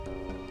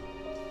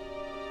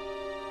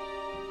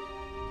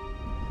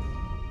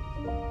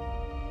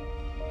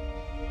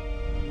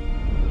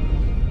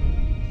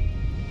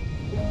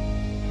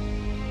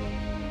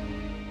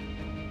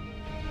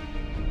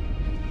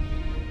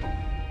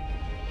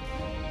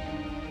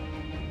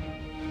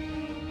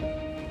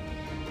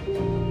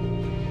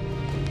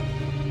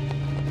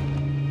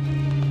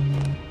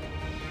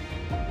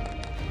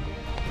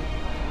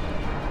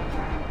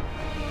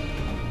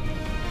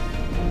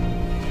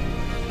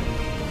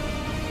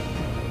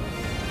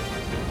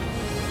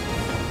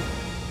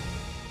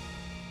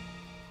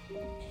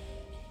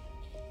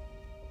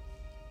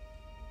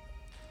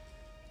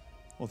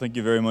Well, thank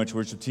you very much,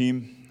 worship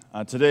team.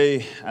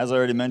 Today, as I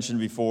already mentioned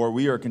before,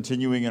 we are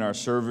continuing in our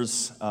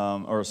service,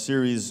 our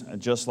series,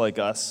 Just Like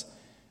Us.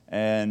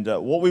 And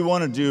what we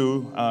want to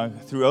do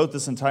throughout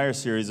this entire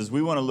series is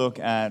we want to look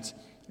at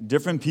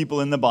different people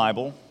in the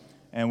Bible.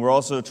 And we're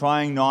also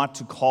trying not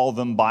to call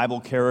them Bible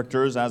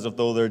characters as if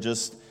though they're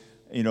just,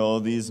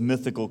 these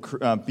mythical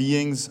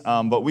beings.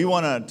 But we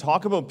want to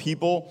talk about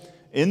people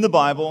in the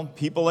Bible,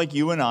 people like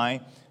you and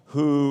I,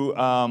 who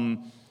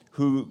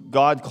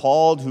God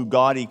called, who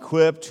God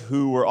equipped,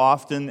 who were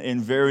often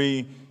in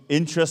very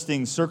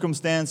interesting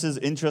circumstances,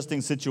 interesting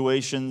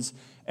situations.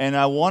 And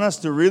I want us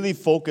to really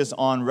focus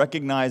on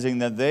recognizing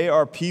that they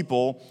are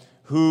people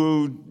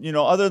who,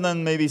 other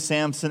than maybe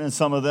Samson and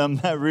some of them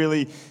that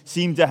really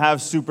seem to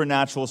have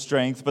supernatural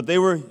strength, but they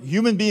were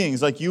human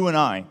beings like you and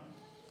I.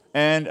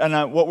 And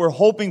what we're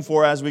hoping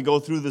for as we go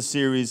through the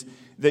series,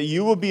 that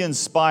you will be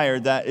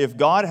inspired that if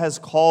God has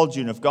called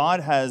you, and if God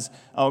has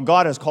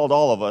called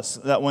all of us,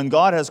 that when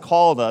God has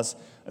called us,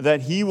 that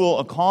He will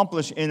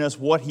accomplish in us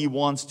what He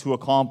wants to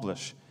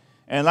accomplish.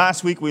 And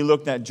last week we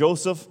looked at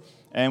Joseph,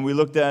 and we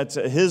looked at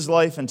his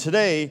life, and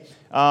today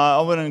I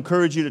want to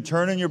encourage you to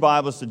turn in your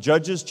Bibles to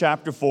Judges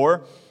chapter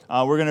 4.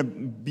 We're going to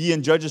be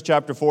in Judges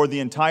chapter 4 the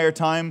entire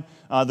time.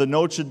 The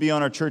notes should be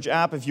on our church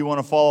app if you want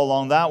to follow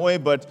along that way.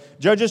 But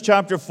Judges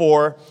chapter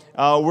 4,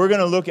 we're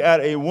going to look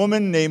at a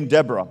woman named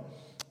Deborah.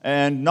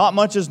 And not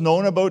much is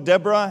known about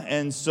Deborah,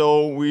 and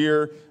so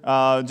we're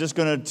just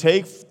going to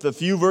take the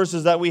few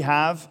verses that we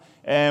have,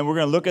 and we're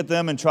going to look at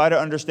them and try to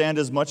understand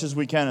as much as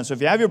we can. And so if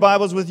you have your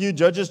Bibles with you,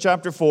 Judges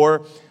chapter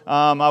 4,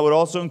 I would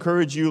also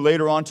encourage you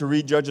later on to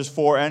read Judges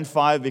 4 and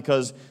 5,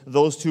 because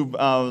those two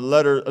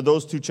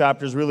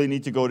chapters really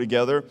need to go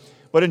together.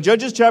 But in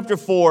Judges chapter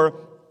 4,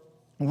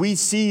 we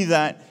see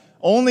that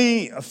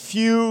only a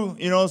few,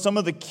 some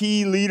of the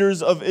key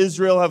leaders of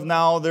Israel have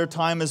now, their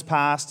time has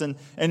passed. And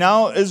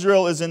now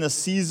Israel is in a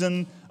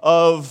season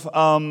of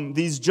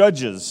these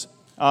judges,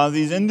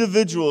 these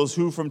individuals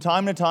who from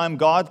time to time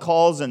God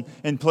calls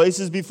and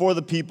places before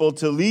the people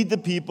to lead the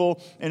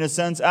people, in a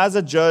sense, as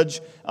a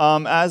judge,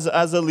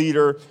 as a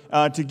leader,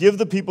 to give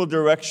the people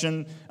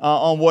direction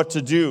on what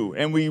to do.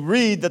 And we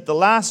read that the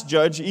last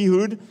judge,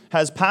 Ehud,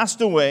 has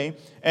passed away,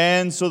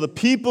 and so the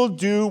people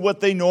do what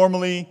they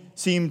normally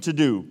seem to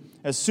do.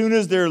 As soon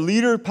as their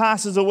leader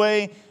passes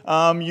away,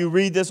 you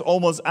read this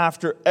almost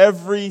after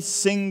every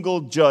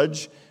single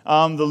judge.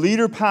 The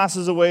leader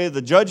passes away,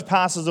 the judge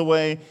passes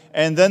away,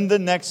 and then the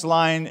next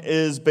line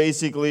is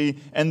basically,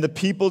 and the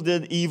people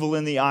did evil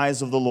in the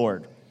eyes of the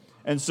Lord.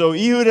 And so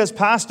Ehud has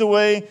passed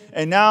away,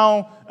 and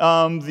now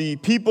the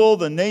people,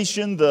 the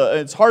nation,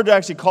 it's hard to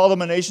actually call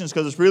them a nation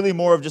because it's really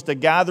more of just a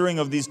gathering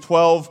of these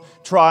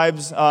 12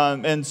 tribes.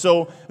 And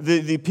so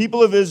the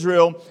people of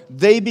Israel,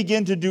 they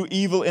begin to do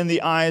evil in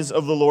the eyes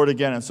of the Lord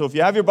again. And so if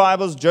you have your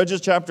Bibles, Judges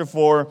chapter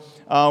 4,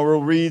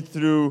 we'll read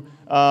through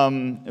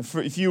a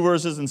few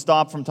verses and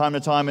stop from time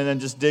to time and then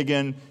just dig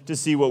in to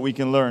see what we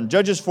can learn.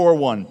 Judges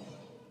 4:1.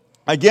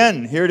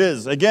 Again, here it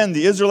is. Again,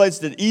 the Israelites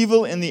did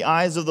evil in the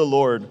eyes of the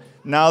Lord,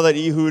 now that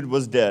Ehud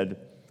was dead.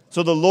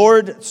 So the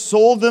Lord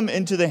sold them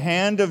into the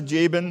hand of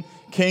Jabin,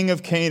 king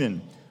of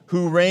Canaan,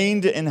 who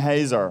reigned in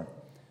Hazor.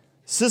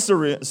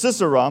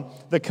 Sisera,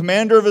 the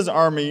commander of his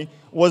army,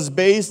 was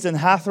based in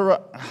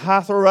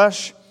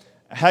Hatharash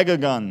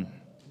Hagagon.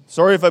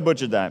 Sorry if I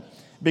butchered that.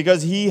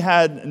 Because he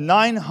had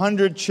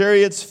 900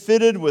 chariots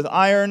fitted with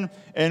iron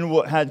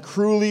and had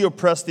cruelly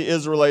oppressed the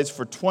Israelites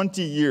for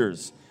 20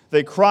 years.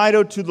 They cried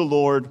out to the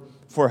Lord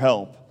for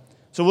help.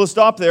 So we'll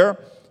stop there.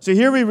 So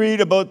here we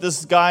read about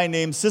this guy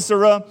named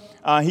Sisera.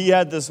 He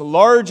had this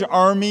large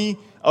army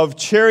of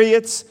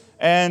chariots.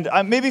 And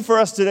maybe for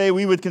us today,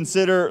 we would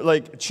consider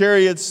like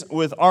chariots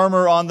with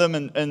armor on them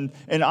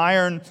and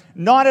iron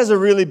not as a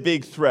really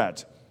big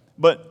threat.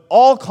 But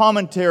all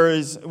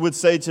commentaries would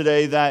say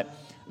today that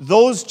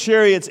those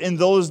chariots in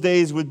those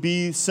days would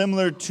be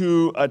similar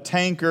to a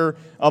tanker,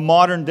 a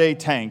modern-day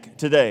tank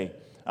today.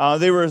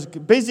 They were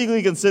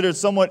basically considered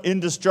somewhat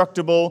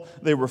indestructible.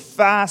 They were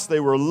fast, they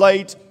were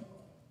light,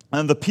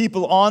 and the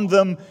people on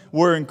them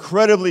were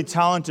incredibly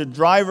talented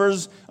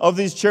drivers of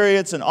these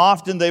chariots, and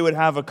often they would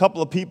have a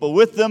couple of people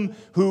with them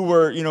who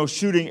were,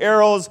 shooting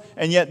arrows,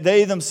 and yet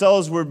they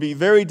themselves would be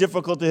very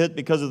difficult to hit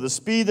because of the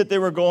speed that they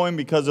were going,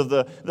 because of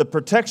the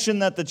protection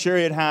that the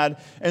chariot had.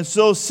 And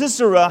so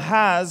Sisera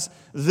has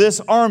this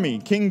army.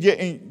 King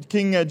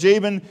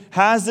Jabin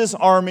has this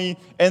army,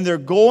 and they're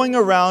going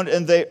around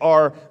and they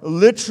are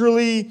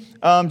literally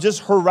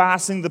just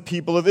harassing the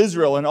people of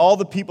Israel and all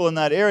the people in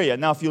that area.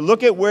 Now, if you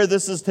look at where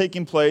this is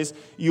taking place,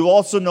 you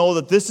also know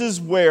that this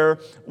is where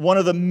one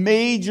of the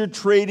major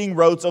trading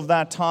routes of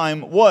that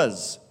time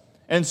was.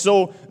 And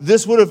so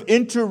this would have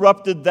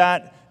interrupted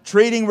that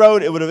trading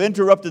route. It would have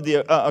interrupted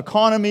the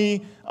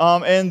economy.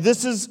 And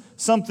this is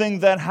something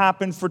that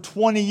happened for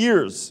 20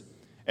 years.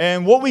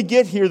 And what we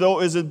get here, though,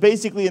 is that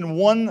basically in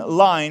one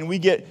line, we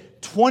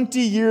get 20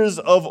 years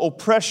of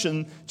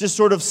oppression just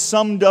sort of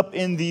summed up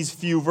in these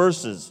few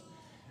verses.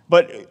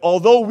 But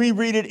although we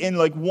read it in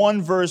like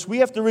one verse, we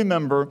have to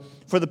remember,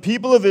 for the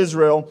people of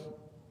Israel,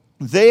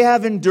 they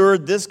have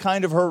endured this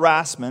kind of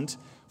harassment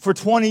for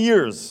 20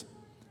 years.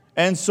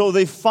 And so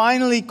they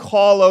finally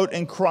call out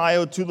and cry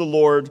out to the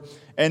Lord.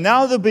 And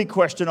now the big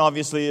question,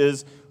 obviously,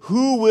 is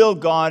who will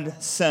God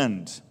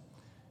send?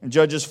 In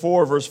Judges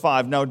 4, verse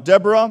 5, now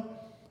Deborah,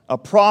 a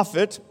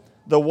prophet,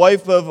 the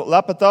wife of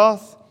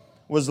Lapidoth,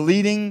 was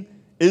leading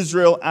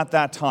Israel at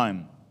that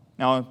time.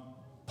 Now,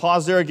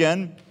 pause there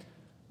again.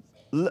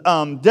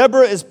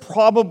 Deborah is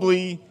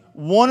probably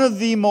one of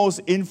the most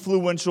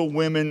influential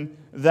women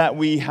that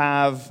we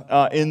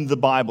have in the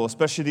Bible,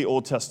 especially the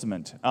Old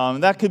Testament.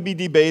 That could be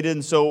debated,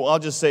 and so I'll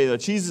just say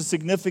that she's a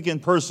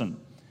significant person.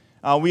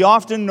 We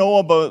often know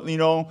about,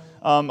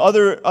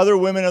 other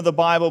women of the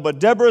Bible, but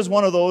Deborah is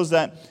one of those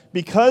that,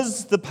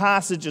 because the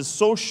passage is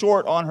so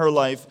short on her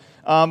life,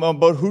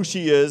 about who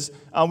she is,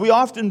 we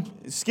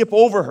often skip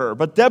over her.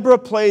 But Deborah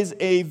plays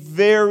a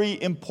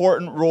very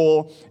important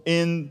role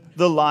in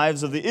the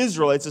lives of the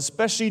Israelites,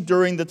 especially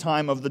during the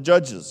time of the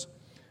Judges.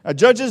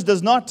 Judges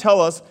does not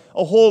tell us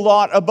a whole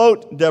lot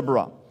about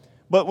Deborah.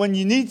 But when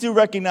you need to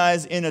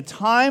recognize in a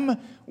time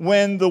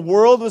when the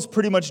world was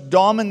pretty much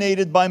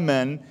dominated by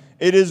men,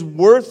 it is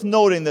worth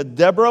noting that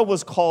Deborah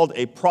was called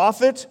a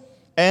prophet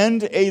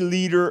and a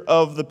leader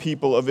of the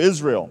people of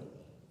Israel.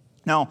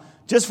 Now,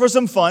 just for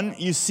some fun,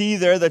 you see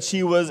there that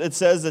it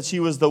says that she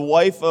was the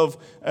wife of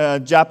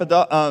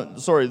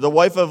the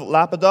wife of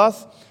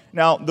Lapidoth.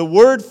 Now, the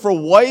word for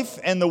wife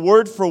and the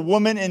word for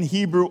woman in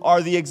Hebrew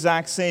are the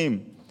exact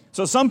same.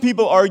 So some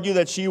people argue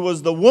that she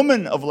was the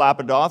woman of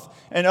Lapidoth,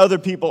 and other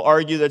people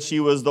argue that she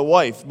was the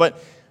wife.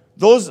 But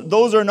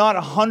those are not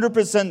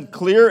 100%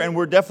 clear, and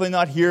we're definitely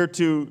not here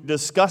to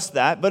discuss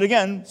that. But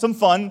again, some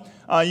fun.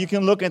 You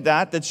can look at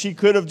that she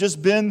could have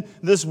just been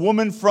this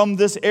woman from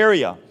this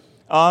area.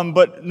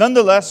 But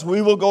nonetheless,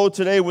 we will go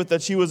today with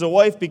that she was a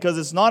wife because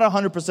it's not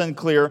 100%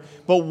 clear.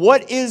 But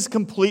what is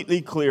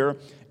completely clear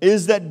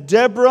is that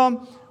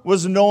Deborah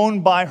was known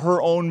by her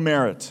own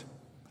merit.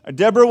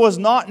 Deborah was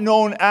not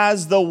known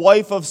as the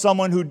wife of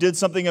someone who did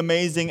something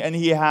amazing and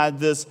he had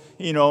this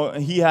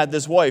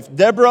wife.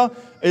 Deborah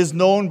is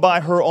known by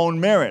her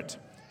own merit.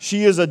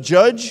 She is a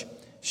judge,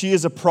 she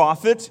is a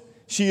prophet,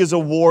 she is a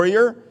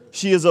warrior,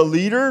 she is a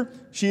leader,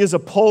 she is a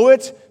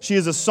poet, she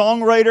is a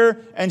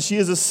songwriter, and she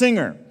is a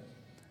singer.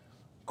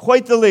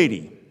 Quite the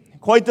lady.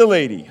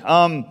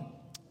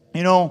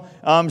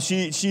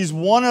 She's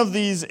one of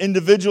these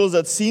individuals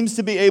that seems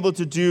to be able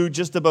to do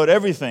just about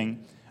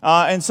everything.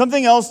 And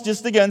something else,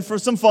 just again, for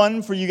some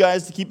fun for you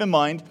guys to keep in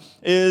mind,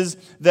 is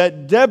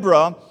that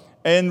Deborah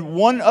and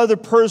one other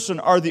person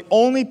are the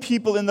only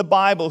people in the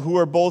Bible who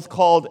are both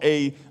called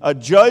a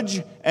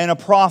judge and a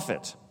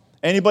prophet.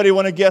 Anybody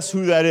want to guess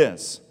who that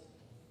is?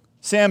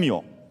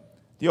 Samuel.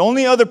 The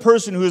only other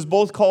person who is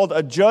both called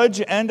a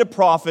judge and a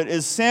prophet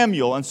is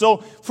Samuel. And so,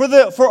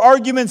 for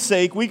argument's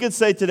sake, we could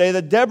say today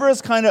that Deborah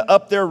is kind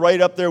of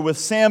right up there with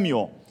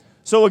Samuel.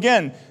 So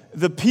again,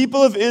 the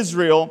people of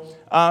Israel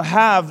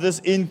have this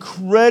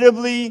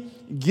incredibly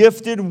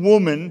gifted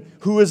woman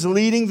who is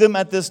leading them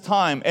at this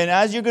time. And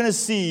as you're going to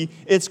see,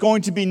 it's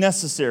going to be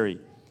necessary.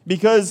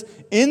 Because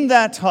in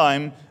that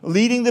time,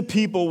 leading the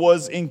people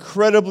was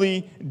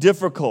incredibly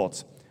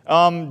difficult.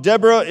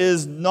 Deborah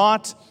is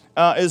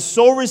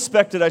so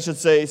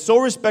respected, so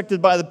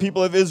respected by the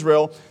people of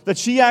Israel, that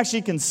she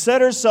actually can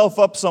set herself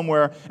up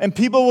somewhere, and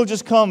people will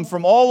just come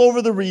from all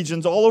over the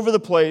regions, all over the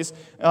place,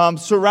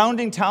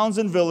 surrounding towns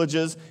and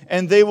villages,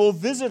 and they will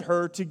visit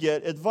her to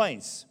get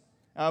advice.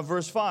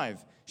 Verse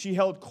 5, she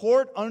held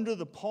court under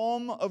the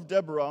palm of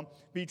Deborah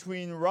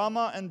between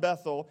Ramah and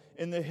Bethel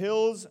in the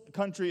hills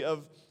country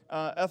of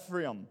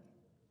Ephraim.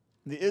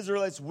 The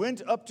Israelites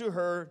went up to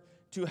her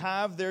to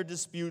have their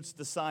disputes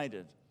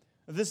decided.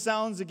 This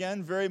sounds,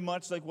 again, very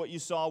much like what you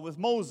saw with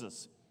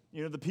Moses.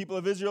 The people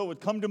of Israel would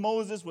come to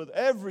Moses with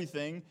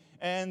everything,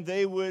 and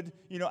they would,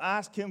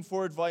 ask him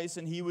for advice,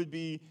 and he would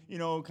be,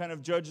 kind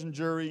of judge and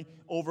jury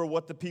over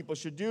what the people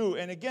should do.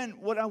 And again,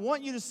 what I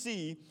want you to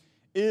see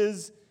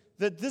is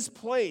that this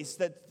place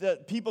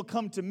that people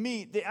come to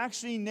meet, they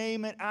actually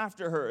name it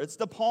after her. It's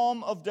the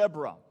Palm of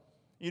Deborah.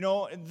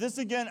 This,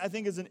 again, I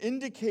think is an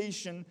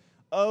indication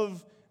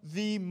of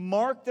the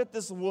mark that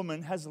this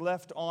woman has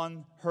left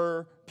on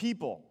her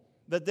people.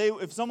 That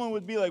if someone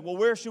would be like, well,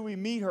 where should we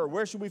meet her?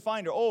 Where should we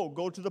find her? Oh,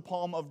 go to the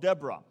Palm of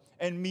Deborah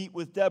and meet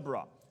with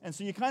Deborah. And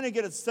so you kind of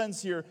get a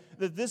sense here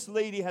that this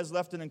lady has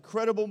left an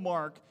incredible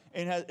mark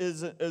and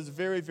is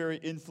very, very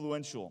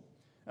influential.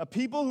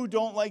 People who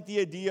don't like the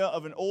idea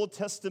of an Old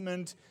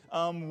Testament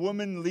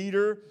woman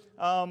leader,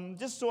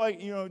 just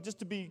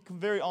to be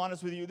very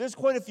honest with you, there's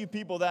quite a few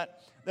people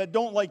that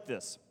don't like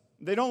this.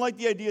 They don't like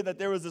the idea that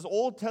there was this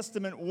Old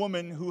Testament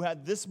woman who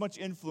had this much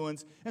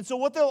influence. And so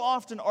what they'll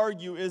often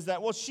argue is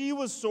that, well, she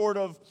was sort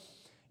of,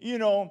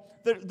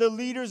 the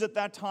leaders at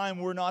that time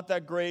were not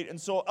that great. And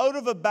so out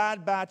of a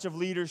bad batch of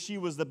leaders, she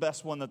was the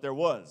best one that there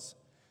was.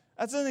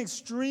 That's an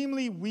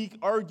extremely weak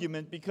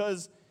argument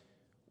because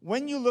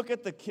when you look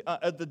at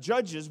the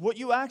Judges, what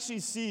you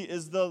actually see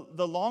is the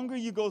longer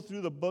you go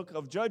through the book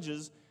of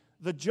Judges,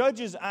 the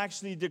judges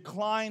actually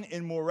decline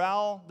in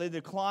morale, they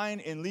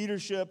decline in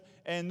leadership,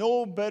 and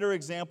no better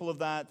example of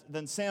that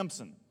than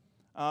Samson.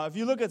 If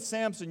you look at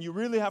Samson, you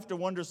really have to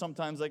wonder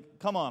sometimes, like,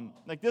 come on,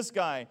 like this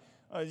guy,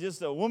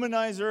 just a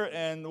womanizer,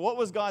 and what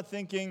was God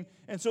thinking?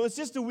 And so it's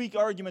just a weak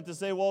argument to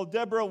say, well,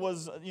 Deborah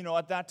was,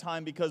 at that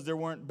time because there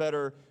weren't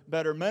better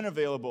men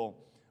available.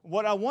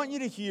 What I want you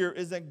to hear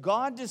is that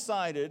God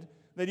decided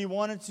that he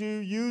wanted to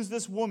use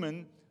this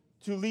woman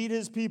to lead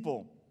his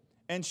people,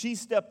 and she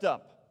stepped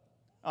up.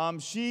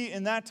 She,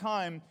 in that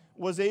time,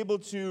 was able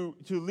to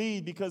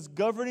lead because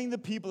governing the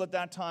people at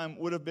that time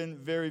would have been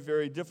very,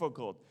 very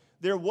difficult.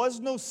 There was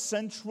no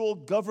central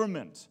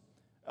government.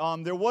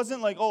 There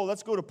wasn't like, oh,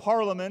 let's go to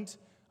Parliament.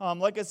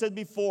 Like I said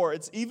before,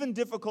 it's even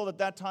difficult at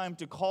that time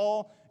to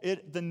call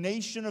it the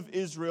nation of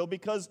Israel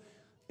because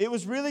it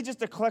was really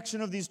just a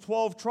collection of these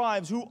 12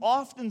 tribes who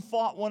often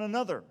fought one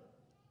another.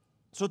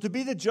 So to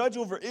be the judge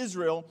over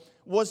Israel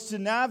was to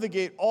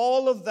navigate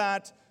all of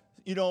that,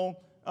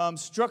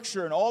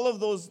 structure and all of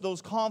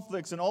those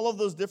conflicts and all of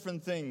those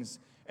different things.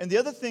 And the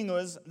other thing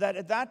was that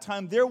at that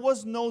time, there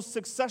was no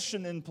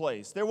succession in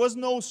place. There was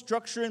no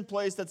structure in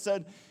place that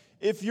said,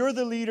 if you're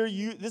the leader,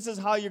 this is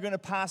how you're going to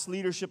pass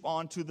leadership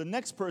on to the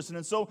next person.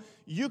 And so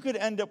you could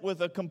end up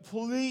with a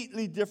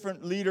completely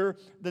different leader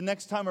the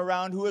next time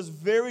around who has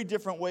very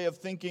different way of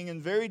thinking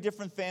and very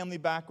different family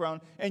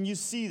background. And you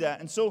see that.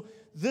 And so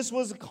this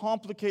was a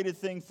complicated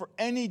thing for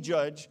any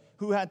judge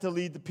who had to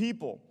lead the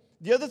people.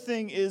 The other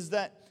thing is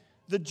that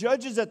the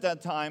judges at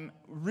that time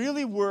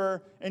really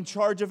were in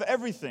charge of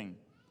everything.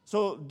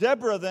 So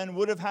Deborah then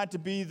would have had to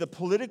be the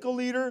political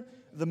leader,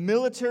 the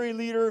military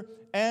leader,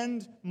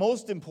 and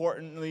most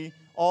importantly,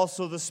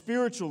 also the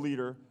spiritual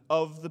leader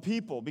of the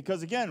people.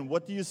 Because again,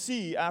 what do you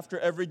see after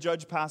every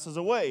judge passes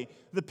away?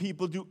 The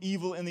people do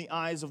evil in the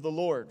eyes of the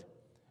Lord.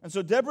 And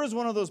so Deborah is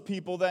one of those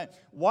people that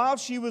while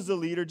she was the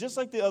leader, just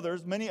like the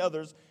others, many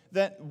others,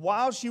 that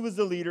while she was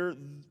the leader,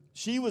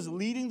 she was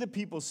leading the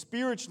people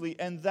spiritually,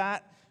 and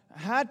that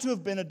had to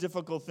have been a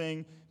difficult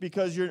thing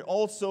because you're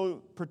also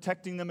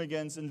protecting them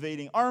against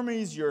invading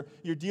armies. You're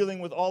dealing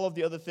with all of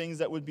the other things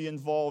that would be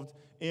involved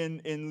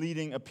in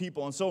leading a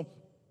people. And so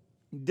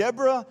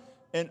Deborah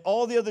and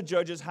all the other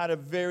judges had a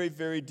very,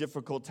 very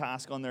difficult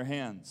task on their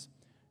hands.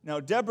 Now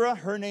Deborah,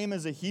 her name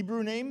is a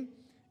Hebrew name,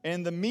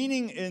 and the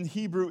meaning in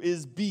Hebrew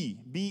is bee,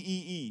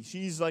 B-E-E.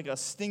 She's like a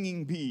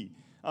stinging bee.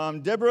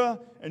 Deborah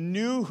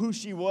knew who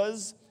she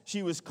was.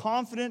 She was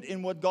confident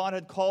in what God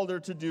had called her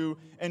to do,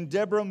 and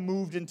Deborah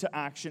moved into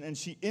action, and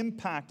she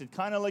impacted,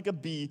 kind of like a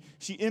bee,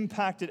 she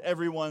impacted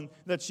everyone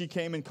that she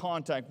came in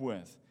contact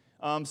with.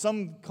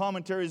 Some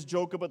commentaries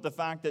joke about the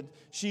fact that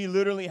she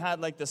literally had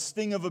like the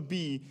sting of a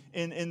bee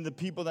in the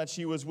people that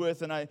she was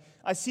with, and I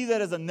see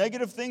that as a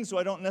negative thing, so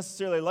I don't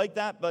necessarily like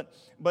that,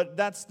 but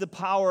that's the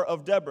power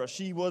of Deborah.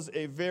 She was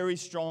a very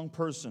strong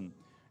person.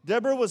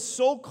 Deborah was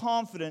so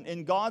confident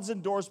in God's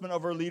endorsement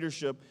of her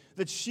leadership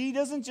that she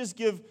doesn't just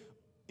give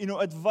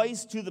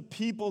advice to the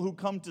people who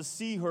come to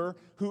see her,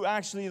 who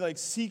actually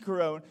seek her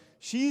out.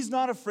 She's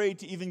not afraid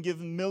to even give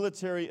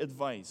military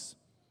advice.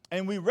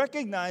 And we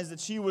recognize that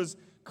she was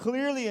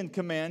clearly in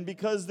command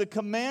because the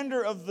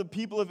commander of the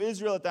people of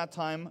Israel at that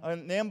time, a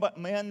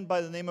man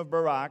by the name of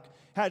Barak,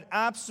 had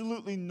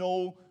absolutely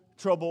no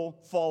trouble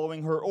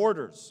following her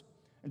orders.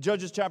 In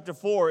Judges chapter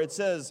 4, it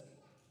says,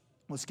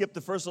 we'll skip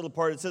the first little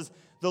part, it says,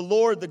 the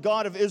Lord, the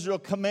God of Israel,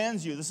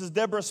 commands you. This is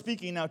Deborah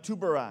speaking now to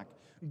Barak.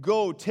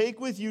 Go, take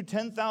with you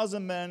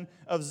 10,000 men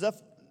of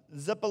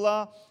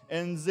Zephalah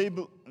and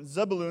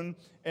Zebulun,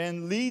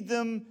 and lead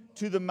them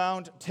to the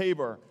Mount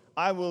Tabor.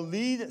 I will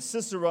lead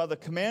Sisera, the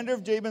commander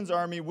of Jabin's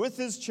army, with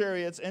his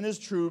chariots and his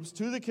troops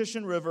to the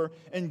Kishon River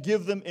and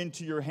give them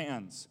into your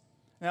hands.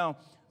 Now,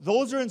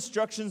 those are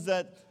instructions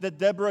that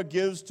Deborah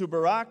gives to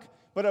Barak,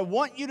 but I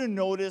want you to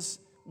notice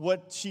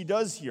what she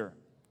does here.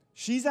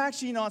 She's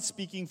actually not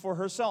speaking for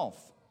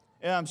herself.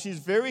 She's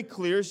very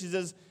clear. She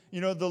says,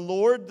 the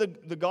Lord,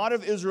 the God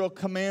of Israel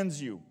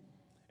commands you.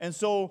 And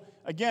so,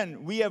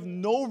 again, we have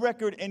no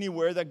record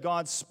anywhere that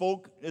God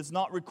spoke. It's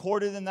not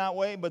recorded in that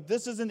way, but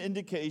this is an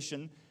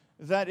indication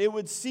that it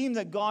would seem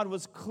that God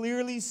was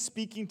clearly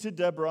speaking to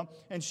Deborah,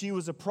 and she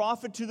was a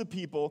prophet to the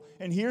people.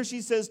 And here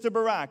she says to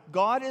Barak,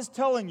 God is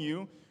telling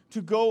you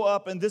to go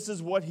up, and this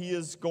is what he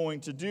is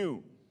going to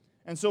do.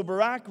 And so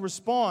Barak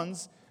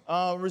response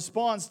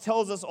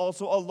tells us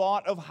also a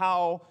lot of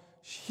how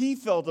he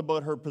felt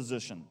about her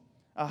position.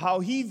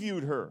 How he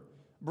viewed her.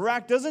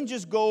 Barak doesn't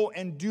just go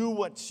and do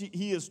what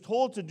he is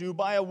told to do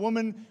by a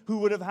woman who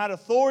would have had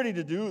authority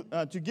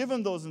to give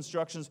him those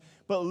instructions,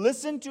 but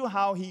listen to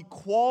how he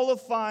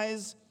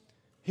qualifies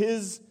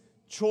his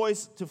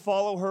choice to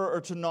follow her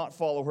or to not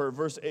follow her.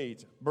 Verse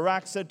 8,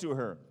 Barak said to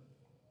her,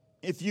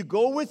 if you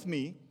go with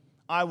me,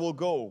 I will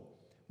go.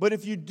 But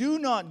if you do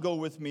not go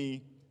with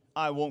me,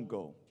 I won't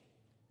go.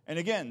 And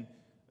again,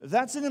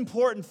 that's an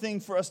important thing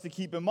for us to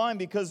keep in mind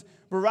because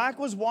Barak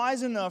was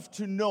wise enough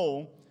to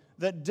know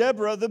that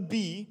Deborah, the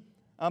bee,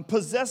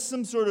 possessed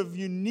some sort of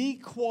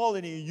unique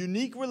quality, a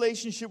unique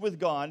relationship with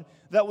God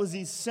that was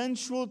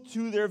essential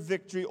to their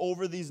victory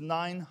over these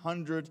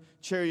 900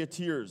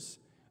 charioteers.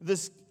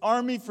 This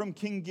army from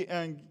King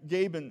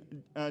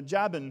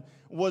Jabin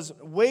was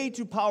way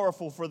too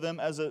powerful for them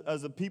as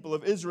a people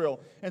of Israel.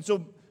 And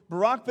so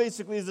Barak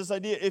basically is this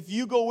idea, if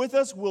you go with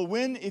us, we'll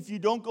win. If you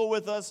don't go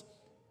with us,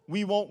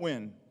 we won't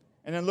win.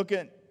 And then look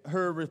at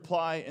her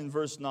reply in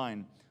verse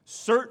 9.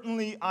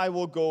 Certainly I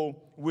will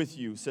go with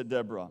you, said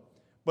Deborah.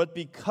 But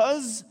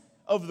because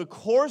of the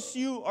course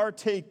you are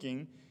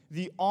taking,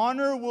 the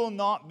honor will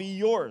not be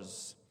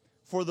yours.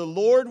 For the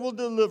Lord will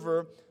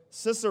deliver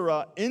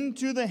Sisera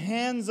into the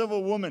hands of a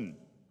woman.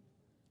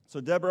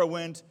 So Deborah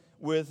went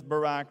with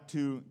Barak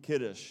to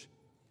Kiddush.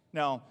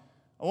 Now,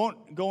 I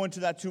won't go into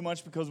that too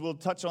much because we'll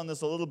touch on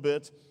this a little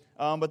bit.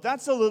 But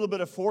that's a little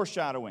bit of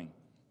foreshadowing.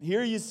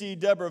 Here you see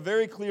Deborah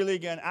very clearly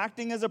again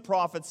acting as a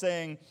prophet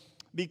saying,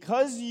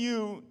 because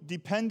you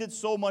depended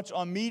so much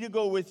on me to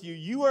go with you,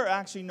 you are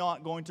actually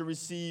not going to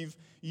receive,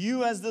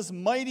 you as this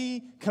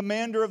mighty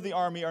commander of the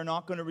army are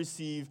not going to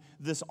receive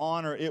this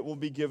honor. It will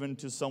be given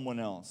to someone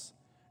else.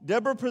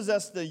 Deborah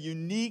possessed a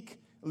unique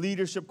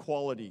leadership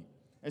quality,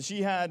 and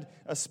she had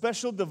a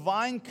special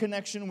divine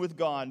connection with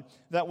God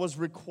that was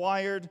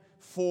required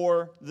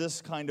for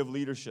this kind of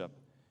leadership.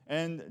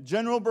 And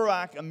General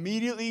Barak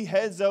immediately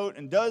heads out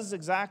and does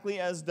exactly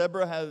as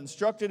Deborah had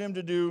instructed him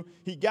to do.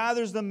 He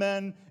gathers the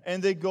men,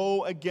 and they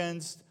go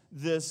against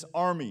this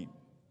army.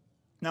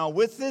 Now,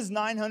 with his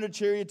 900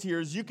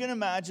 charioteers, you can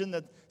imagine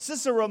that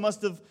Sisera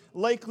must have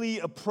likely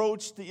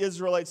approached the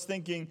Israelites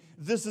thinking,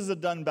 this is a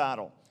done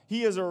battle.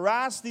 He has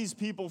harassed these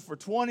people for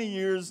 20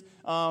 years.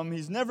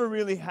 He's never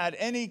really had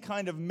any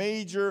kind of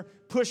major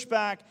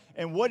pushback.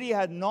 And what he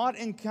had not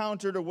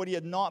encountered or what he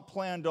had not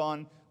planned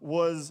on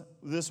was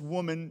this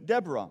woman,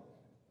 Deborah,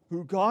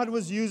 who God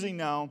was using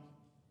now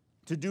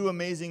to do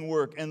amazing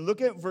work. And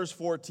look at verse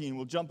 14.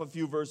 We'll jump a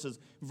few verses.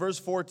 Verse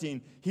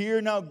 14.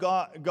 Here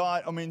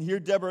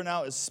Deborah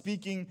now is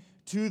speaking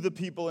to the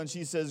people, and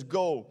she says,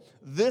 go.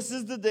 This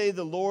is the day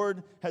the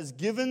Lord has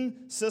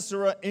given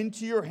Sisera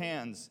into your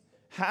hands.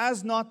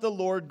 Has not the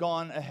Lord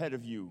gone ahead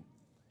of you?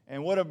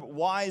 And what a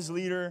wise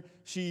leader.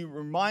 She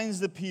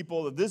reminds the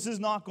people that this is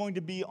not going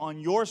to be on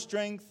your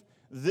strength.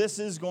 This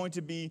is going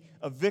to be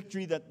a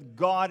victory that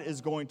God is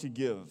going to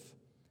give.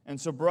 And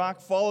so Barak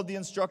followed the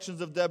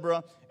instructions of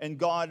Deborah, and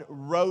God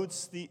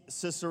routs the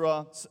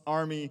Sisera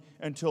army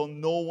until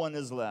no one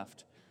is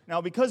left.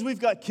 Now, because we've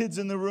got kids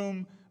in the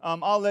room,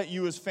 I'll let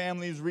you as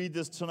families read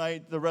this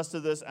tonight, the rest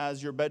of this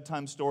as your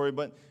bedtime story.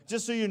 But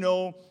just so you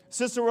know,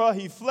 Sisera,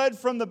 he fled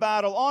from the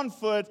battle on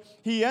foot.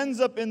 He ends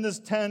up in this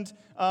tent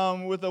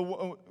with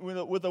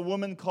a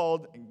woman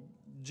called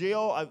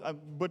Jael, I'm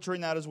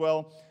butchering that as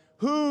well,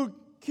 who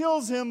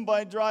kills him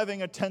by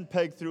driving a tent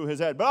peg through his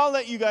head. But I'll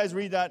let you guys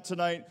read that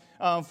tonight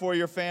for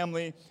your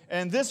family.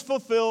 And this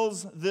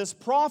fulfills this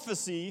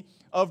prophecy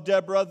of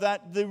Deborah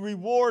that the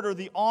reward or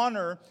the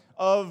honor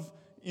of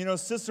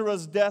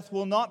Sisera's death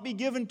will not be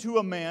given to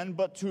a man,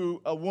 but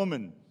to a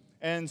woman.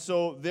 And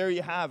so there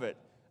you have it.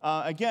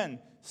 Again,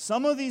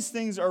 some of these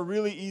things are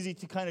really easy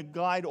to kind of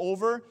glide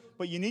over,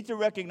 but you need to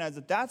recognize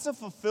that that's a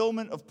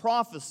fulfillment of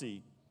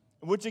prophecy,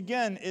 which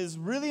again is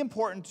really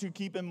important to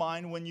keep in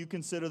mind when you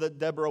consider that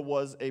Deborah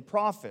was a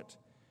prophet.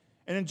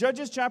 And in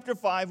Judges chapter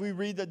 5, we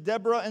read that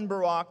Deborah and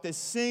Barak, they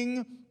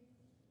sing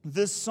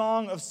this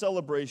song of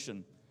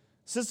celebration.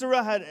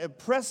 Sisera had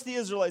oppressed the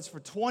Israelites for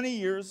 20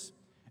 years,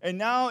 and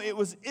now it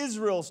was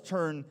Israel's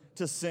turn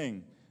to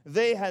sing.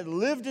 They had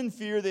lived in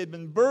fear. They had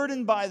been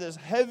burdened by this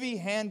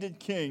heavy-handed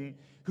king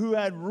who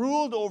had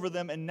ruled over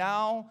them, and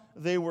now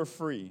they were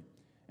free.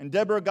 And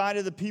Deborah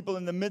guided the people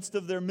in the midst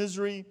of their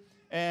misery,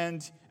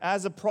 and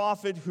as a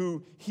prophet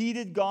who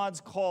heeded God's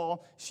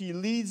call, she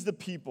leads the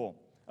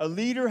people. A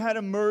leader had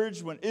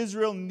emerged when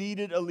Israel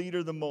needed a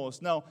leader the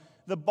most. Now,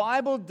 the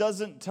Bible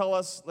doesn't tell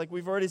us, like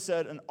we've already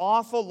said, an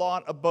awful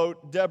lot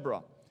about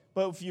Deborah.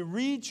 But if you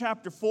read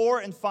chapter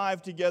 4 and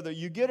 5 together,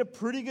 you get a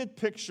pretty good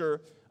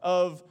picture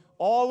of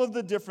all of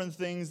the different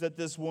things that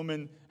this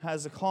woman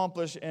has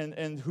accomplished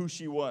and who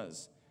she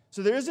was.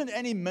 So there isn't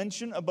any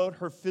mention about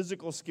her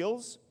physical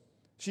skills.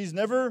 She's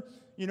never,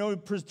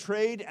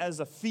 portrayed as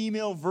a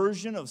female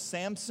version of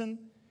Samson.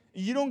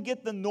 You don't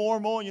get the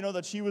normal,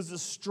 that she was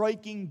this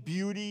striking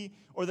beauty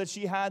or that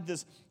she had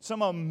this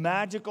somehow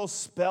magical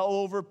spell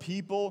over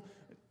people.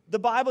 The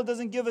Bible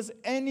doesn't give us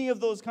any of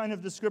those kind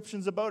of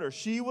descriptions about her.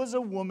 She was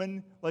a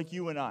woman like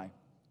you and I.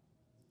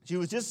 She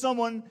was just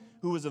someone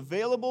who was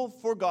available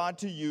for God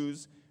to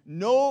use.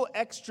 No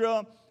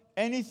extra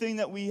anything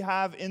that we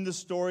have in the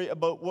story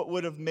about what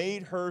would have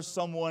made her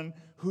someone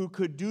who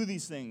could do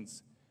these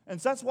things.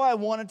 And so that's why I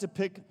wanted to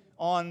pick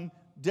on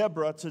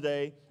Deborah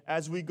today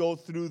as we go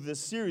through this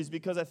series,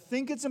 because I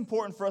think it's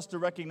important for us to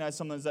recognize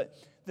sometimes that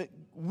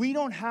we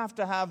don't have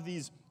to have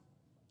these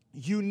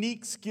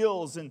unique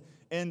skills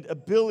and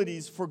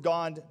abilities for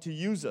God to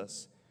use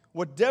us.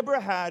 What Deborah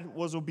had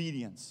was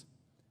obedience.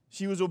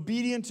 She was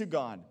obedient to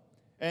God.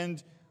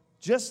 And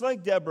just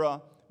like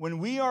Deborah, when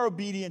we are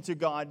obedient to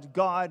God,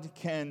 God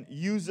can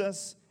use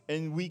us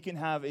and we can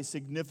have a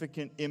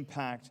significant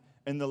impact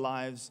in the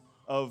lives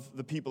of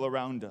the people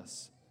around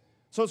us.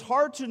 So it's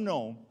hard to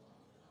know,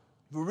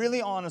 if we're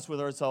really honest with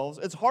ourselves,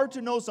 it's hard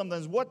to know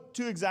sometimes what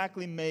to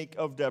exactly make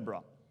of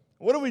Deborah.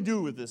 What do we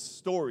do with this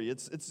story?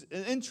 It's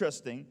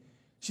interesting.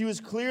 She was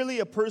clearly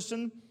a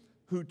person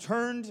who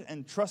turned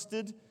and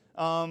trusted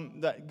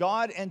that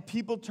God, and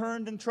people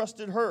turned and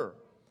trusted her.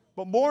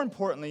 But more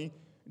importantly,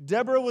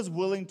 Deborah was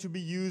willing to be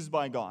used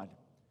by God.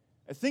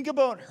 Think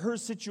about her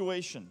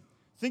situation.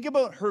 Think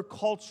about her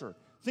culture.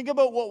 Think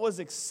about what was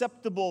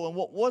acceptable and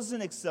what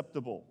wasn't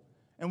acceptable.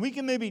 And we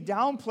can maybe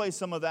downplay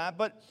some of that,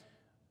 but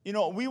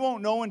we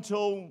won't know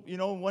until,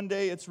 one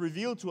day it's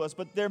revealed to us.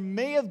 But there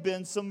may have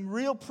been some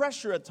real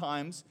pressure at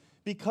times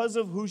because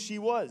of who she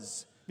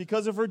was,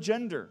 because of her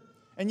gender.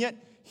 And yet,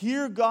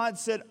 here God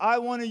said, I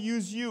want to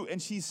use you.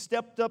 And she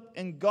stepped up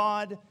and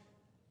God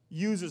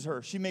uses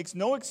her. She makes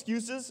no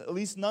excuses, at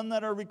least none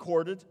that are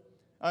recorded.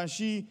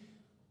 She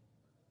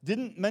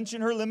didn't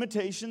mention her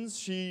limitations.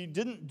 She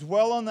didn't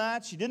dwell on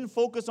that. She didn't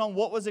focus on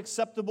what was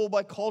acceptable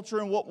by culture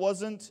and what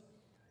wasn't.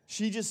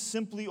 She just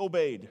simply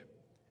obeyed.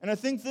 And I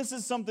think this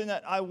is something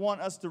that I want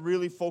us to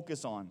really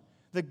focus on.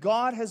 That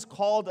God has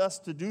called us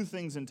to do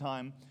things in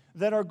time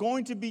that are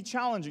going to be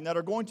challenging, that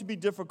are going to be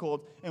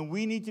difficult, and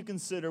we need to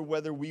consider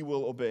whether we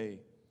will obey.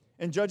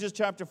 In Judges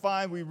chapter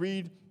 5, we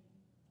read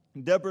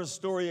Deborah's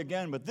story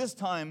again, but this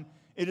time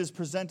it is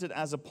presented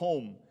as a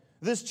poem.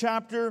 This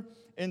chapter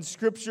in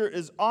Scripture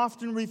is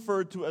often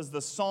referred to as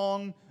the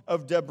Song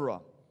of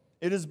Deborah.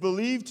 It is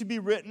believed to be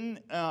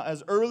written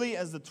as early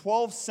as the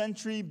 12th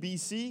century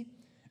BC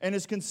and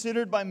is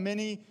considered by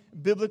many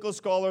biblical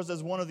scholars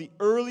as one of the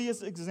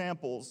earliest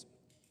examples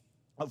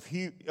of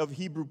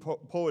Hebrew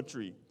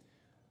poetry.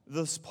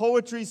 This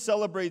poetry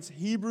celebrates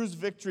Hebrews'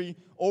 victory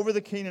over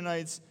the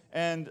Canaanites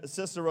and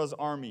Sisera's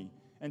army.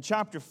 And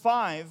chapter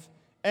 5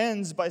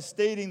 ends by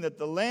stating that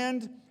the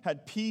land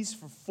had peace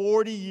for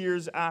 40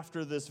 years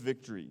after this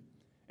victory.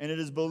 And it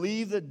is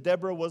believed that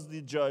Deborah was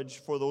the judge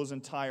for those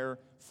entire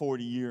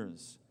 40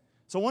 years.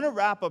 So I want to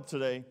wrap up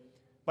today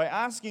by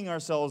asking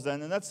ourselves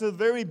then, and that's a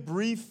very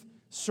brief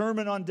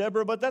sermon on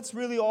Deborah, but that's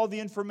really all the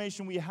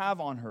information we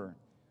have on her.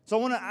 So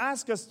I want to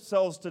ask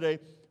ourselves today,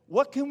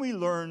 what can we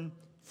learn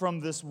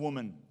from this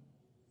woman?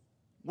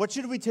 What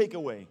should we take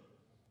away?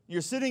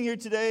 You're sitting here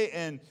today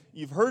and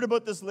you've heard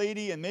about this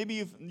lady and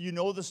maybe you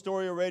know the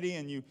story already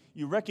and you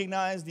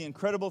recognize the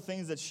incredible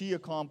things that she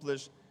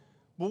accomplished.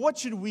 But what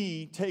should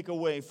we take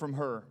away from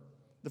her?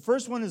 The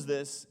first one is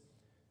this,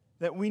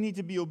 that we need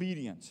to be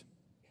obedient.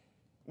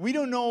 We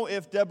don't know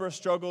if Deborah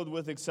struggled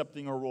with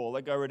accepting her role,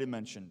 like I already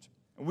mentioned.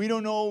 We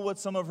don't know what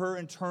some of her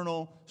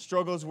internal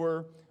struggles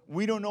were.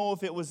 We don't know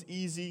if it was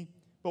easy.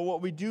 But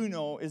what we do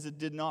know is it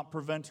did not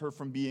prevent her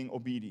from being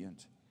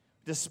obedient.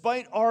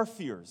 Despite our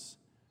fears,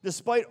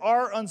 despite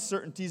our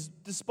uncertainties,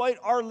 despite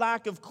our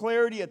lack of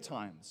clarity at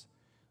times,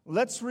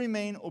 let's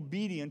remain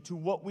obedient to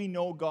what we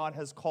know God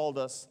has called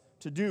us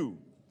to do.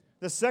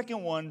 The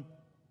second one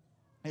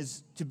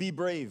is to be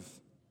brave.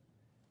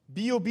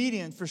 Be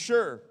obedient for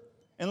sure.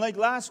 And like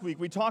last week,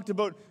 we talked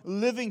about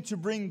living to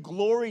bring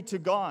glory to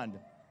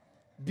God.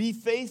 Be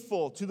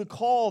faithful to the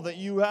call that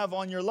you have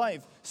on your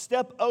life.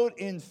 Step out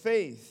in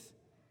faith.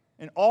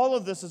 And all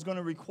of this is going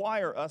to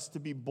require us to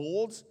be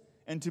bold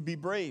and to be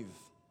brave.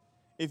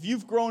 If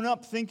you've grown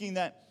up thinking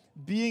that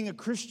being a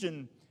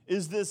Christian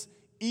is this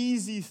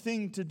easy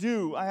thing to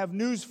do, I have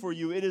news for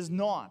you, it is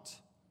not.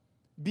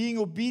 Being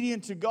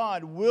obedient to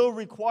God will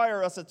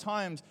require us at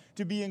times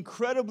to be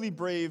incredibly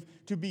brave,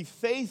 to be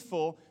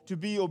faithful, to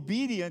be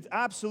obedient,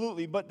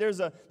 absolutely. But there's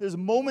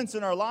moments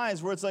in our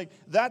lives where it's like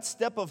that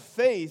step of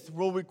faith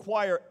will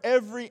require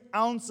every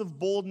ounce of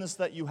boldness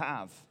that you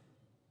have.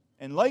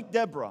 And like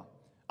Deborah,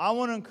 I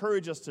want to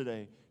encourage us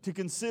today to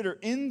consider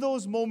in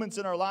those moments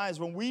in our lives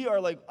when we are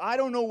like, I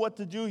don't know what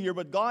to do here,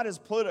 but God has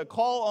put a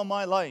call on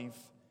my life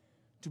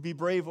to be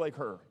brave like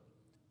her,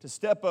 to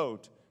step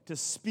out, to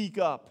speak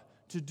up,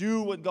 to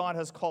do what God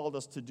has called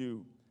us to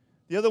do.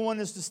 The other one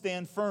is to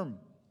stand firm.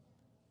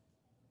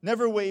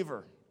 Never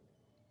waver.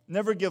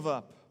 Never give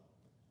up.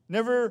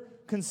 Never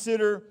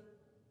consider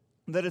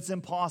that it's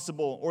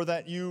impossible or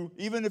that you,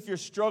 even if you're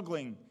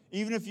struggling,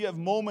 even if you have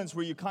moments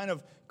where you kind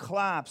of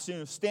collapse,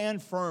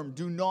 stand firm.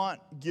 Do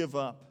not give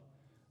up.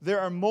 There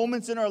are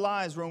moments in our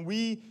lives when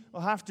we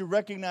will have to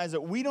recognize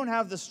that we don't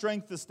have the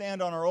strength to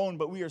stand on our own,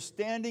 but we are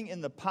standing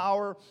in the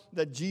power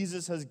that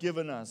Jesus has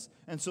given us.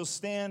 And so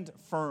stand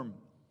firm.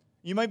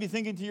 You might be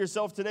thinking to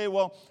yourself today,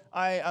 well,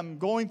 I'm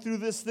going through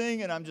this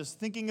thing and I'm just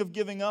thinking of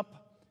giving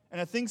up. And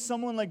I think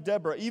someone like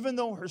Deborah, even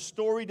though her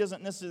story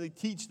doesn't necessarily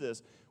teach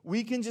this,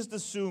 we can just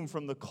assume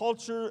from the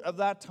culture of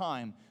that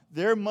time,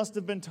 there must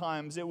have been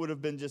times it would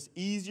have been just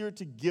easier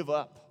to give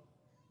up.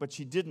 But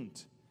she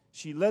didn't.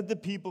 She led the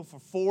people for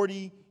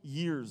 40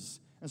 years.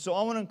 And so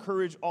I want to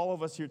encourage all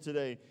of us here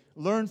today,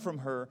 learn from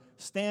her,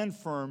 stand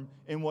firm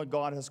in what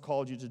God has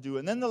called you to do.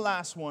 And then the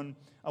last one,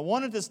 I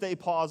wanted to stay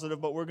positive,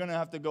 but we're going to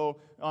have to go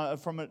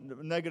from a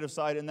negative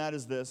side, and that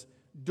is this.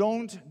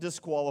 Don't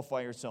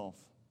disqualify yourself.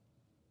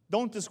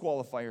 Don't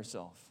disqualify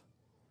yourself.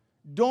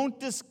 Don't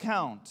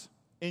discount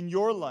in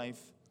your life,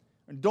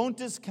 and don't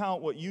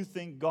discount what you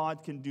think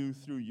God can do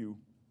through you.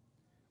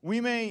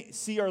 We may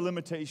see our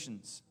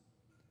limitations.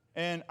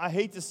 And I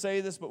hate to say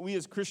this, but we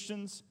as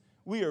Christians,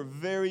 we are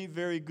very,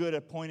 very good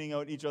at pointing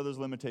out each other's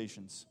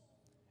limitations.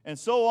 And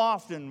so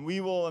often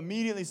we will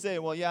immediately say,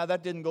 well, yeah,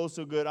 that didn't go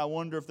so good. I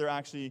wonder if they're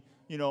actually,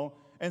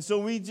 And so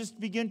we just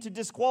begin to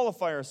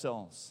disqualify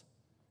ourselves.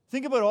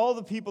 Think about all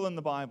the people in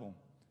the Bible.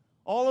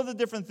 All of the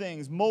different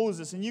things.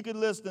 Moses, and you could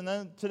list, and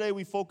then today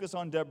we focus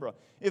on Deborah.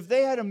 If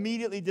they had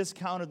immediately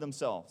discounted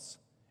themselves,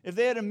 if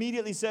they had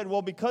immediately said,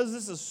 well, because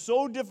this is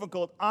so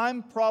difficult,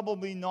 I'm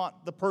probably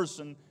not the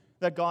person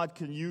that God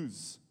can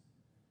use,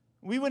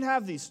 we wouldn't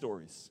have these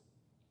stories.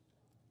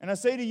 And I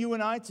say to you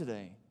and I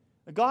today,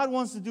 that God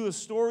wants to do a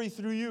story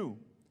through you.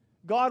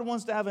 God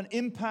wants to have an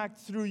impact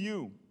through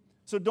you.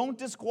 So don't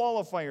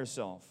disqualify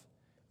yourself.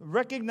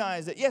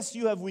 Recognize that, yes,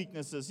 you have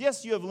weaknesses.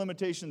 Yes, you have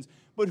limitations.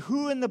 But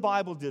who in the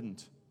Bible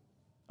didn't?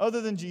 Other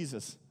than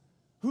Jesus.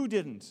 Who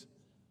didn't?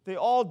 They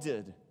all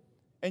did.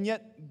 And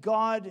yet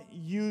God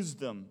used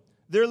them.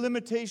 Their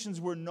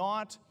limitations were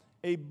not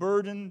a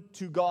burden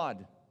to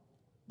God.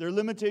 Their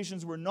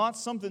limitations were not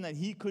something that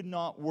He could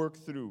not work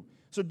through.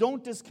 So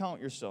don't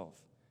discount yourself.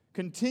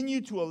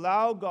 Continue to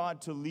allow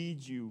God to lead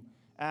you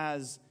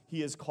as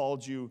He has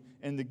called you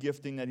and the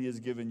gifting that He has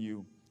given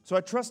you. So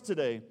I trust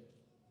today,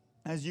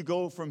 as you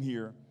go from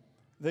here,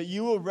 that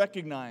you will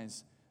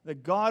recognize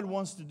that God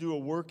wants to do a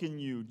work in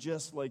you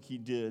just like He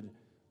did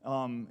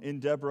in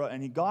Deborah,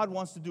 and God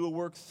wants to do a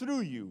work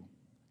through you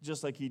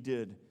just like He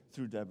did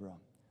through Deborah.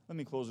 Let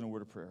me close in a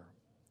word of prayer.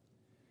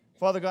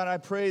 Father God, I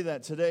pray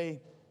that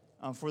today,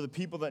 for the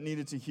people that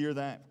needed to hear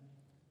that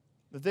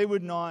they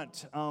would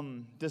not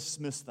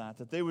dismiss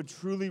that they would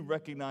truly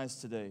recognize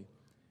today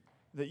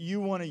that you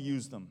want to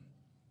use them.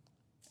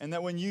 And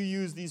that when you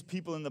use these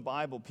people in the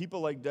Bible,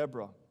 people like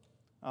Deborah,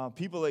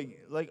 people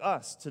like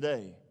us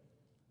today,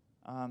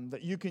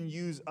 that you can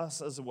use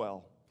us as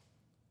well.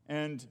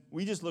 And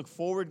we just look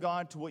forward,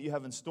 God, to what you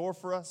have in store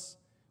for us.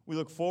 We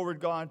look forward,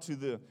 God, to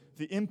the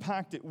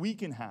impact that we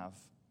can have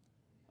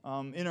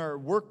in our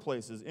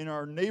workplaces, in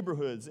our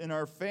neighborhoods, in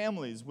our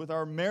families, with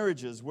our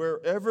marriages,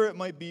 wherever it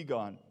might be,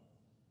 God.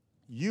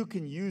 You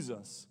can use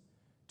us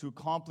to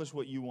accomplish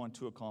what you want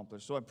to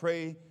accomplish. So I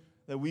pray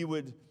that we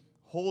would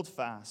hold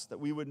fast, that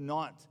we would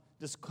not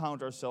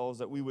discount ourselves,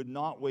 that we would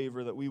not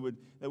waver, that we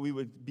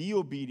would be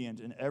obedient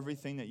in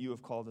everything that you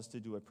have called us to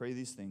do. I pray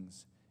these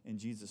things in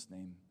Jesus'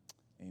 name.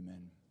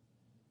 Amen.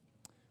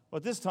 Well,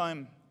 at this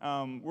time,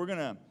 we're going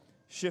to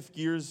shift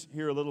gears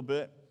here a little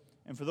bit.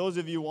 And for those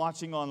of you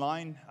watching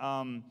online,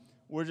 I'm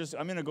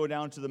going to go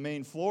down to the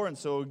main floor, and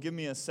so give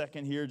me a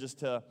second here just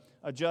to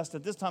adjust.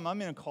 At this time, I'm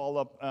going to call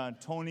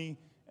up Tony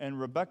and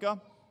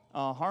Rebecca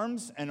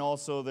Harms and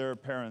also their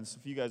parents.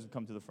 If you guys would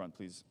come to the front,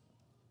 please.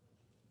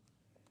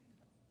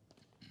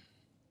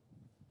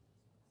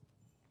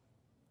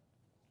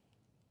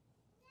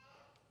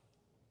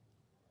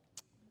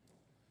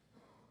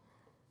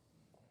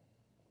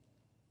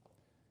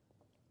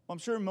 I'm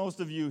sure most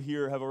of you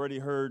here have already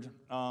heard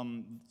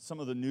some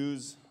of the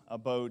news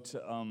about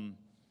the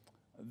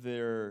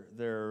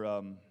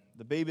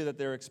baby that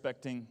they're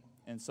expecting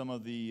and some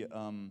of the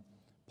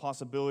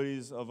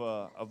possibilities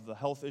of the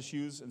health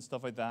issues and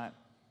stuff like that.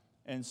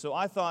 And so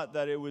I thought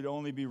that it would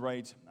only be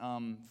right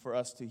for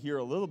us to hear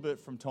a little bit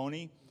from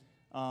Tony,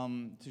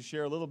 to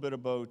share a little bit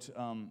about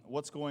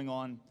what's going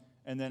on.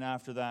 And then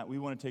after that, we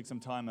want to take some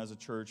time as a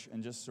church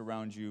and just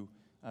surround you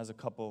as a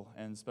couple,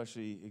 and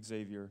especially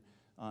Xavier,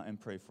 and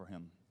pray for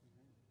him.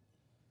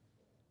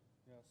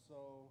 Yeah,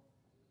 so...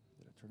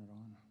 Did I turn it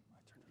on? I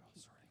turned it off,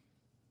 sorry.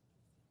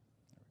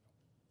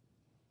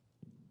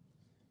 There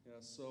we go. Yeah,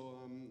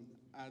 so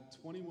at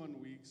 21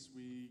 weeks,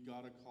 we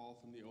got a call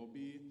from the OB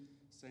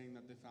saying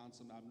that they found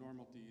some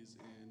abnormalities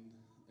in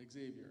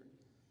Xavier.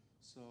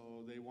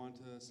 So they want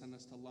to send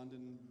us to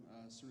London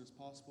as soon as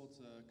possible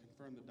to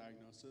confirm the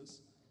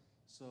diagnosis.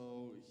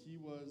 So he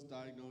was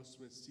diagnosed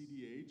with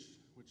CDH,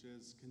 which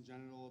is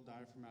congenital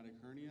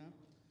diaphragmatic hernia.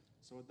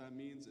 So what that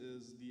means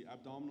is the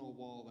abdominal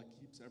wall that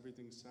keeps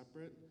everything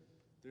separate,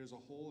 there's a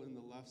hole in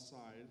the left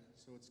side,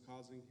 so it's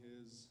causing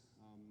his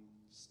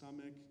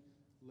stomach,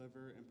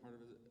 liver, and part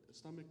of his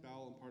stomach,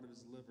 bowel, and part of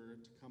his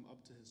liver to come up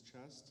to his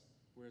chest,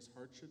 where his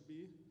heart should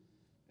be,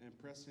 and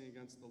pressing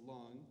against the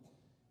lung,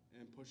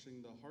 and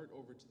pushing the heart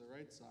over to the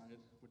right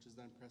side, which is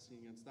then pressing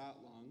against that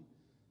lung.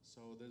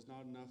 So there's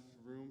not enough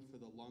room for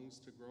the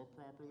lungs to grow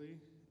properly,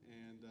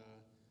 and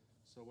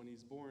so when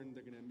he's born,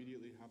 they're going to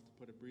immediately have to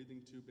put a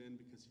breathing tube in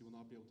because he will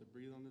not be able to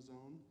breathe on his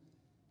own.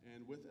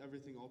 And with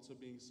everything also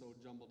being so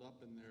jumbled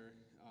up in there,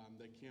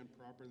 they can't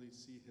properly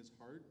see his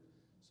heart,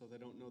 so they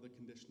don't know the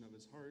condition of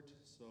his heart.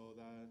 So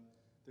that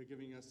they're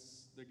giving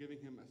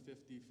him a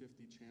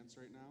 50-50 chance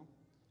right now.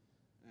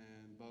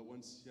 But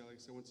once, like I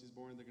said, once he's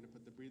born, they're going to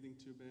put the breathing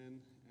tube in,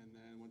 and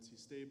then once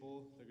he's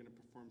stable, they're going to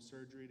perform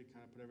surgery to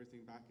kind of put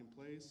everything back in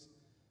place.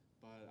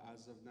 But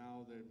as of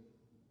now,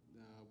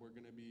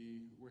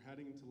 we're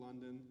heading to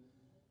London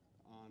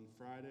on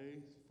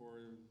Friday for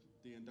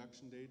the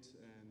induction date,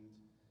 and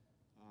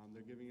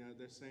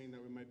they're saying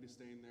that we might be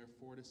staying there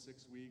 4 to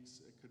 6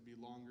 weeks. It could be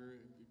longer.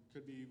 It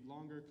could be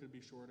longer. It could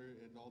be shorter.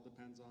 It all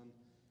depends on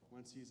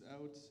once he's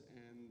out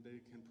and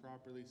they can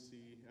properly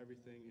see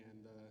everything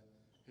and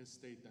his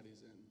state that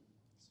he's in.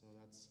 So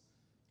that's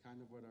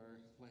kind of what our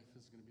life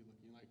is going to be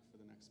looking like for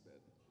the next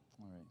bit.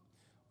 All right.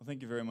 Well,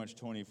 thank you very much,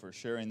 Tony, for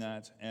sharing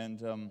that.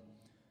 And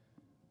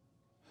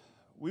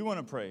we want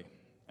to pray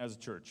as a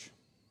church.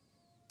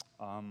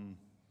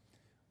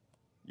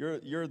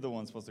 You're the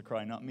one supposed to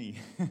cry, not me.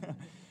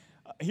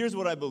 Here's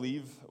what I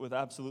believe with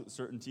absolute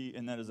certainty,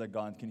 and that is that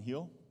God can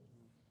heal.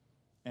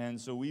 And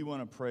so we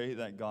want to pray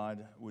that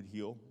God would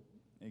heal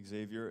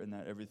Xavier and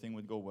that everything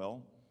would go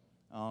well.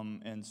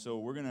 And so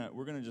we're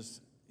gonna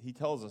just, he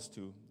tells us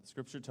to,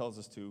 Scripture tells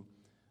us to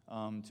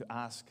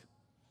ask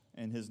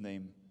in his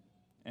name.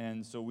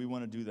 And so we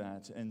want to do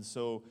that. And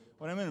so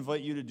what I'm going to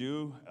invite you to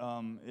do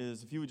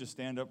is, if you would just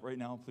stand up right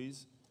now,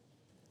 please.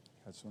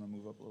 I just want to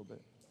move up a little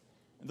bit.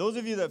 And those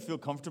of you that feel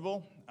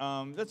comfortable,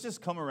 let's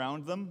just come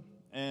around them.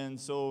 And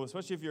so,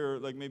 especially if you're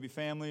like maybe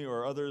family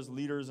or others,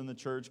 leaders in the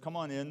church, come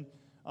on in.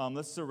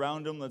 Let's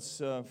surround them. Let's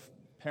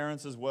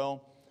parents as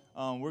well.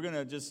 We're going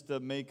to just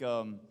make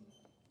a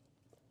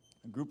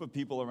group of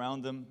people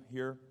around them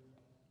here.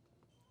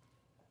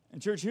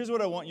 And church, here's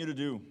what I want you to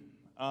do.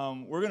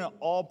 We're going to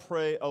all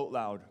pray out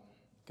loud,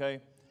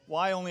 okay?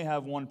 Why only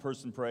have one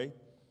person pray?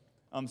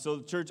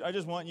 So church, I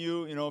just want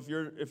you,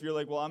 if you're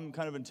like, well, I'm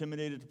kind of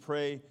intimidated to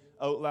pray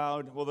out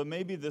loud, well, then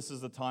maybe this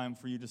is the time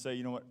for you to say,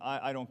 you know what,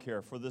 I don't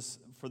care. For this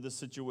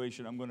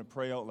situation, I'm going to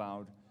pray out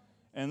loud.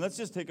 And let's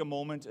just take a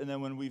moment, and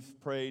then when we've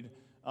prayed,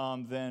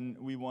 then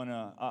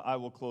I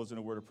will close in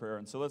a word of prayer.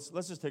 And so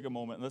let's just take a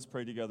moment, and let's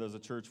pray together as a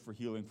church for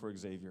healing for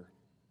Xavier.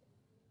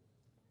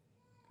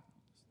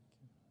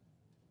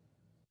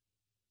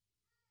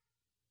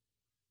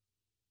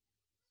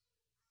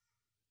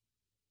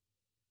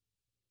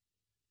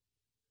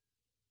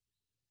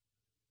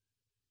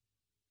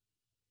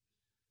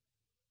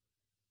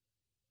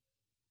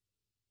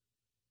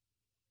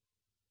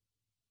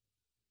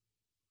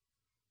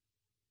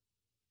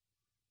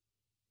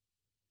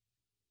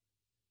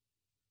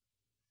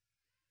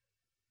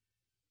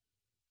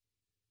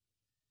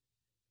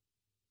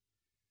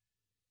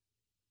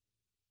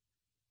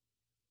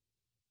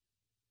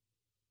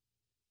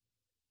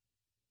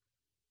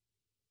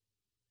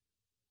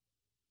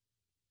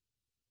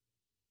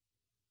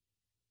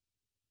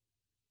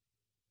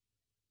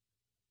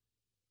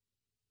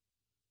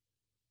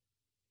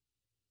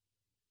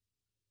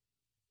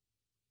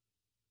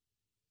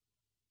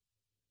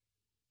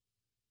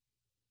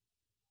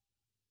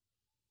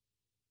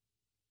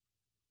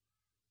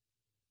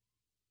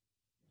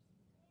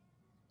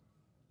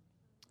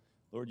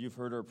 Lord, you've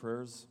heard our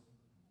prayers.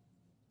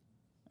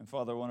 And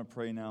Father, I want to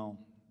pray now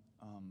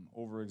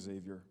over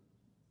Xavier.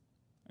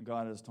 And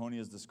God, as Tony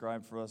has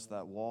described for us,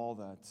 that wall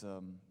that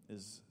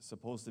is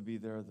supposed to be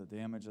there, the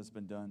damage that's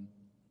been done.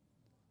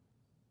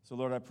 So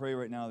Lord, I pray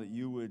right now that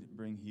you would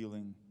bring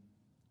healing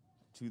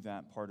to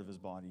that part of his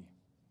body.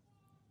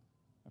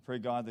 I pray,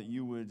 God, that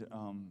you would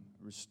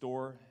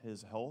restore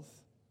his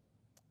health.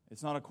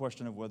 It's not a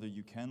question of whether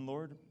you can,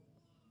 Lord,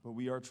 but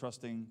we are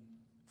trusting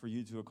for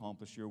you to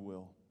accomplish your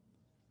will.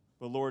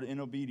 But Lord, in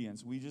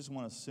obedience, we just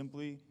want to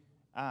simply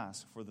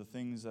ask for the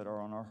things that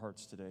are on our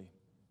hearts today.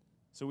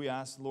 So we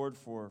ask, Lord,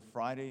 for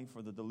Friday,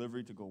 for the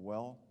delivery to go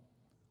well.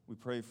 We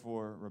pray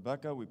for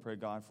Rebecca. We pray,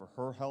 God, for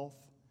her health.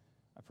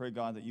 I pray,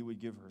 God, that you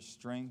would give her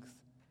strength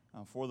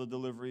for the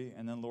delivery.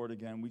 And then, Lord,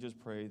 again, we just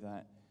pray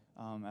that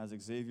as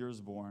Xavier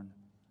is born,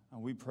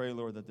 we pray,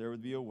 Lord, that there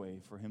would be a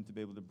way for him to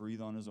be able to breathe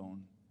on his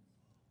own.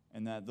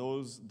 And that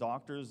those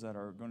doctors that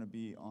are going to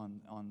be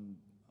on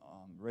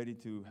ready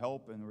to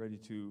help and ready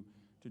to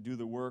do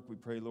the work, we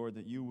pray, Lord,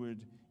 that you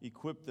would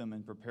equip them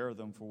and prepare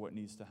them for what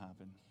needs to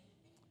happen.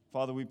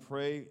 Father, we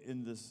pray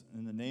in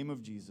the name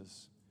of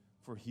Jesus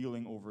for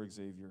healing over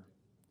Xavier.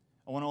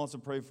 I want to also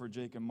pray for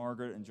Jake and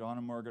Margaret and John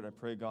and Margaret. I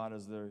pray, God,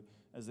 as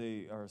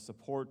they are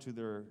support to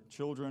their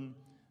children,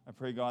 I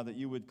pray, God, that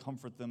you would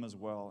comfort them as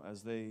well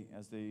as they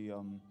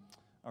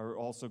are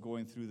also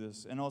going through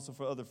this, and also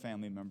for other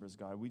family members,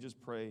 God. We just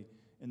pray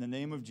in the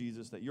name of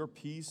Jesus that your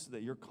peace,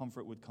 that your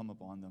comfort would come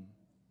upon them.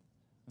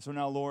 And so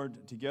now,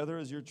 Lord, together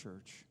as your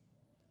church,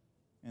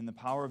 in the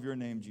power of your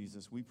name,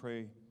 Jesus, we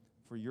pray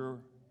for your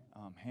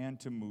hand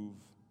to move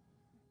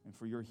and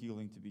for your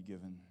healing to be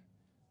given.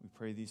 We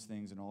pray these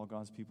things, and all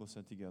God's people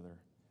said together,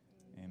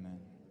 amen.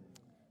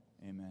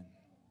 Amen.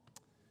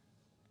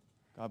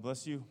 God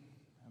bless you.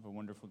 Have a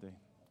wonderful day.